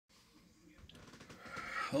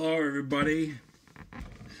Hello everybody.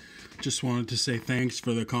 Just wanted to say thanks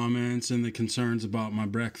for the comments and the concerns about my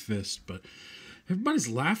breakfast, but everybody's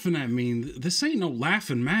laughing at me. This ain't no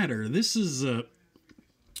laughing matter. This is a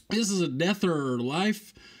death or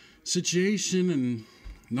life situation, and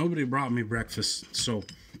nobody brought me breakfast, so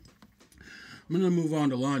I'm gonna move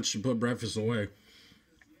on to lunch and put breakfast away.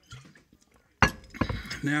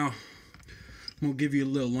 Now, I'm gonna give you a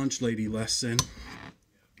little lunch lady lesson.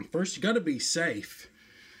 First, you gotta be safe.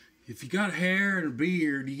 If you got hair and a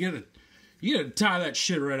beard, you gotta tie that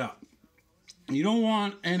shit right up. You don't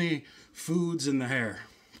want any foods in the hair,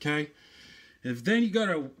 okay? If then you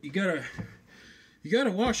gotta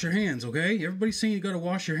wash your hands, okay? Everybody's saying you gotta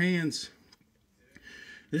wash your hands.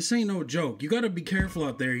 This ain't no joke. You gotta be careful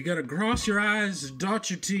out there. You gotta cross your I's, dot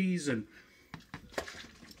your T's, and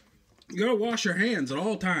you gotta wash your hands at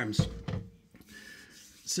all times.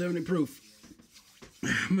 70 proof.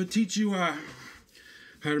 I'm gonna teach you how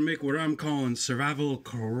to make what I'm calling survival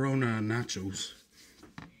Corona nachos.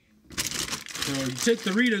 So you take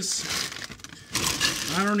the Ritas.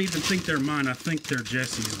 I don't even think they're mine. I think they're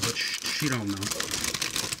Jesse's, but she don't know.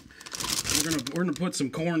 We're gonna put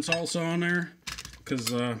some corn salsa on there,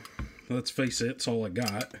 cause let's face it, it's all I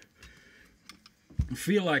got. I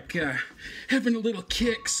feel like having a little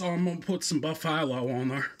kick, so I'm gonna put some buffalo on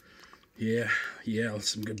there. Yeah,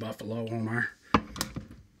 some good buffalo on there.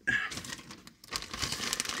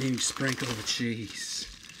 Then you sprinkle the cheese.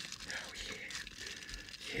 Oh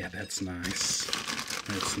yeah. Yeah, that's nice.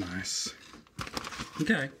 That's nice.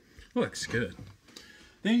 Okay, looks good.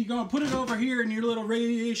 Then you're gonna put it over here in your little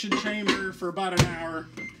radiation chamber for about an hour.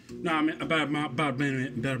 No, I mean about a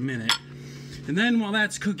minute. And then while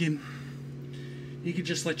that's cooking, you can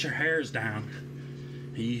just let your hairs down.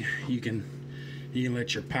 You can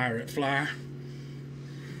let your pirate fly.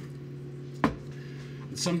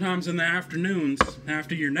 And sometimes in the afternoons,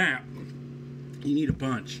 after your nap, you need a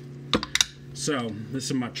punch. So, this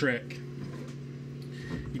is my trick.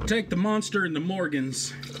 You take the Monster and the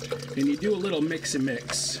Morgans, and you do a little mix and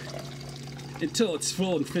mix until it's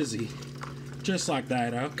full and fizzy. Just like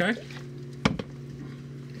that, okay?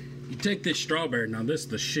 You take this strawberry, now this is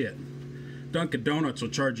the shit. Dunkin' Donuts will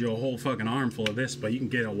charge you a whole fucking armful of this, but you can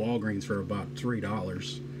get it at Walgreens for about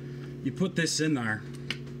 $3. You put this in there,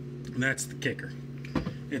 and that's the kicker.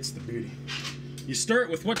 It's the beauty. You start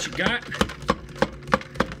with what you got.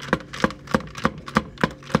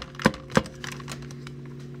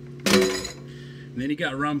 And then you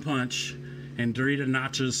got rum punch and Dorito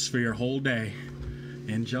nachos for your whole day.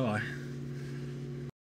 Enjoy.